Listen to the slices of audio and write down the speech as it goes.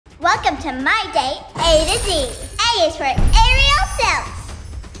Welcome to my day, A to Z. A is for aerial silks.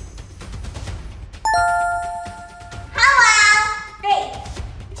 Hello. 3,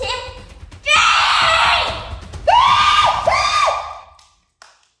 2, 3.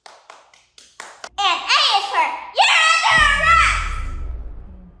 And A is for you're under arrest.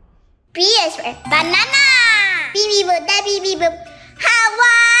 B is for banana. Beep beep boop, da beep beep boop. Hello.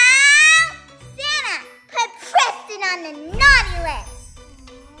 Santa put Preston on the naughty list.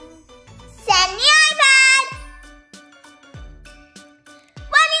 Send the iPad!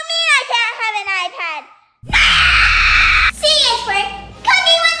 What do you mean I can't have an iPad? C is for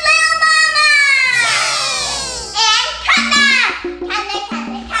Cookie with Little Mama! And Kanda!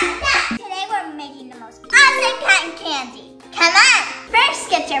 Today we're making the most awesome cotton candy. Come on! First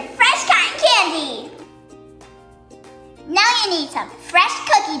get your fresh cotton candy. Now you need some fresh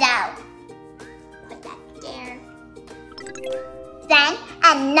cookie dough. Put that there. Then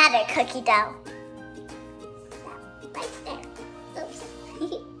another cookie dough. Right there. Oops.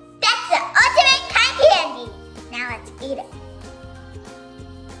 That's the ultimate cotton candy. Now let's eat it.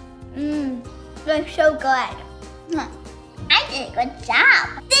 It's so good. I did a good job.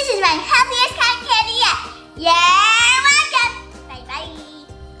 This is my healthiest cotton candy yet. You're welcome. Bye-bye.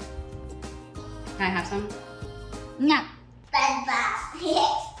 Can I have some? No. Bye-bye.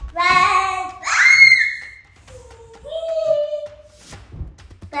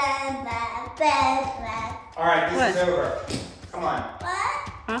 Bye-bye. All right, this is over. Come on. What?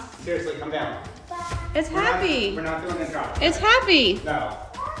 Huh? Seriously, come down. It's happy. We're not doing the drop. It's happy. No.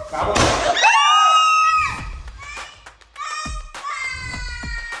 Bobble.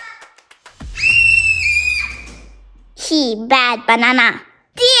 He bad banana.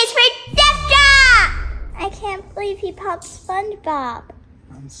 D is for Death Drop. I can't believe he popped SpongeBob.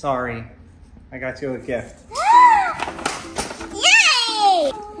 I'm sorry. I got you a gift.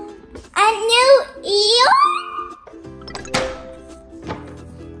 Yay! A new eel?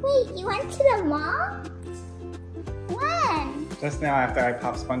 Wait, you went to the mall? When? Just now after I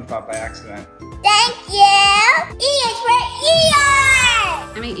popped SpongeBob by accident. Thank you. E is for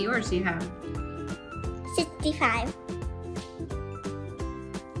Eeyore. How many Eeyores do you have? 65.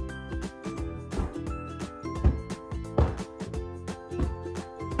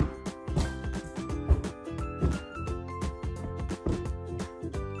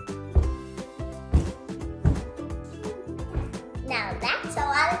 Now that's a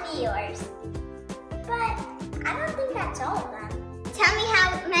lot of Eeyores. But I don't think that's all of them. Tell me how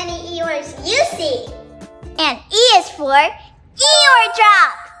many Eeyores you see. And E is for Eeyore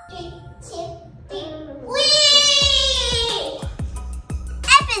Drop. 3, 2, 3. Whee!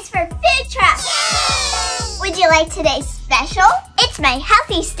 F is for food truck. Yay! Would you like today's special? It's my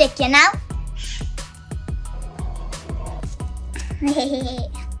healthy stick, you know.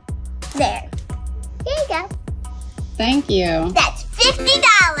 There. Here you go. Thank you. That's $50.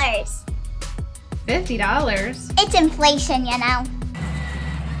 $50? It's inflation, you know.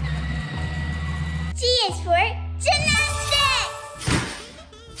 G is for gymnastics.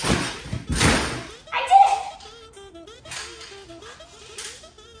 I did it.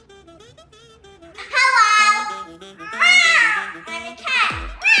 Hello. I'm a cat.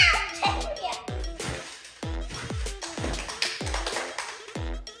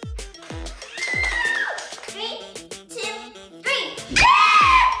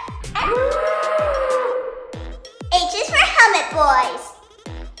 H is for Hammock boys.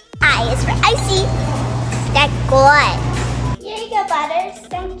 I is for icy. That's good. Here you go, Butters.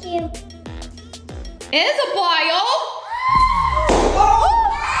 Thank you. It's a while.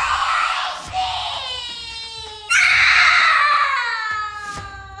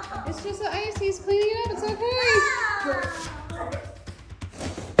 It's just the ice. He's cleaning it up. It's okay.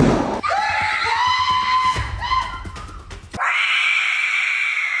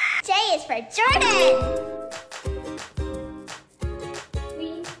 J is for Jordan.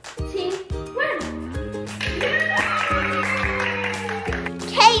 3, 2, 1.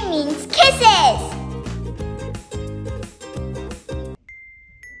 K means kisses.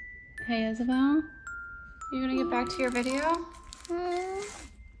 Hey, Isabel. You gonna get back to your video?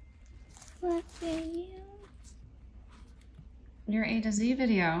 What video? Your A to Z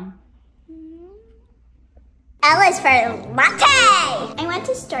video. L is for latte. I went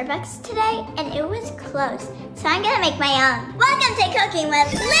to Starbucks today and it was closed, so I'm gonna make my own. Welcome to Cooking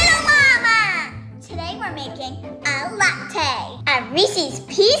with Little Mama. Today we're making a latte, a Reese's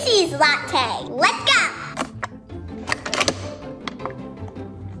Pieces latte. Let's go.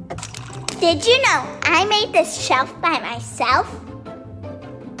 Did you know I made this shelf by myself?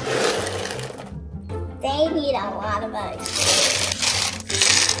 They need a lot of ice.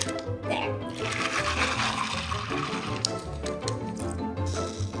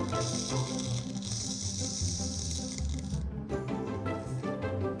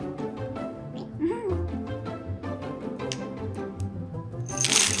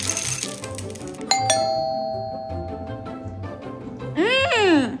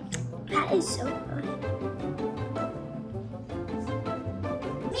 is so good.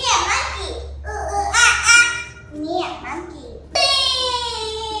 Me a monkey. Me a monkey.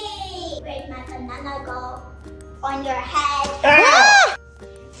 Where'd my banana go? On your head. Ah!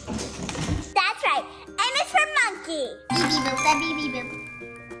 That's right. M is for monkey. Beep beep boop, beep beep boop.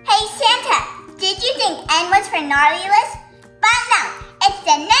 Hey Santa, did you think N was for gnarly list? But no, it's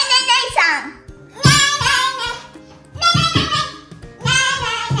the nay nay nay song.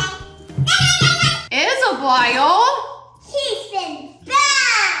 Isabelle! He's been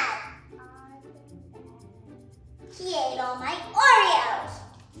bad. He ate all my Oreos.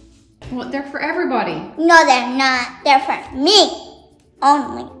 Well, they're for everybody. No, they're not. They're for me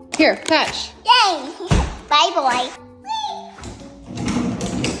only. Here, catch. Yay! Bye, boy.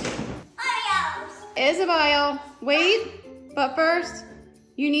 Oreos. Isabelle, wait. But first,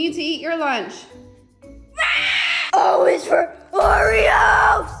 you need to eat your lunch. O is for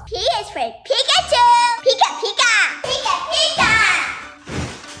Oreos. P is for Pikachu. Pika Pika. Pika Pika.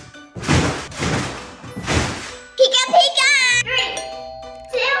 Pika Pika. 3,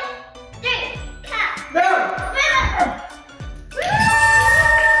 2, 3. Come. No!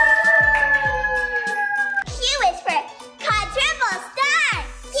 Q is for quadruple star.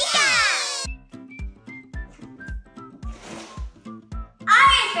 Pika. R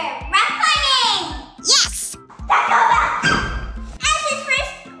is for rock climbing. Yes. Taco Bell. S is for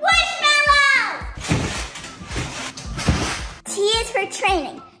squishmallow. T is for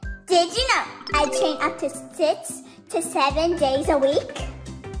training. Did you know I train up to 6 to 7 days a week?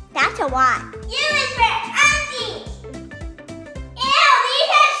 That's a lot. U is for undies. Ew, these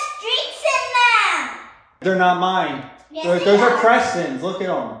have streaks in them. They're not mine. Yes, Those they are are. Preston's. Look at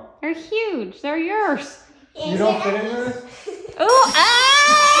them. They're huge. They're yours. You don't fit into this? Oh,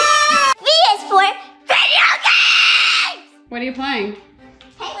 ah! V is for video games. What are you playing?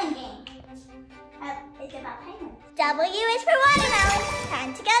 Penguin game. It's about penguins. W is for watermelon.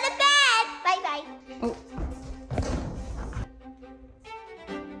 Time to go to bed. Bye bye. Oh.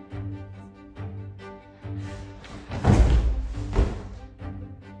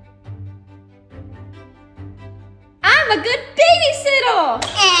 I'm a good babysitter.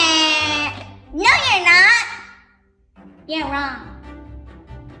 No, you're not. You're wrong.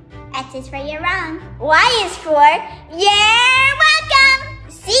 X is for you're wrong. Y is for you're welcome.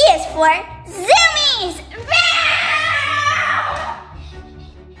 Z is for zoomies.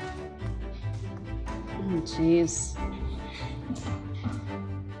 Oh, jeez.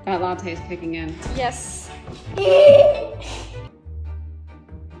 That latte is kicking in. Yes.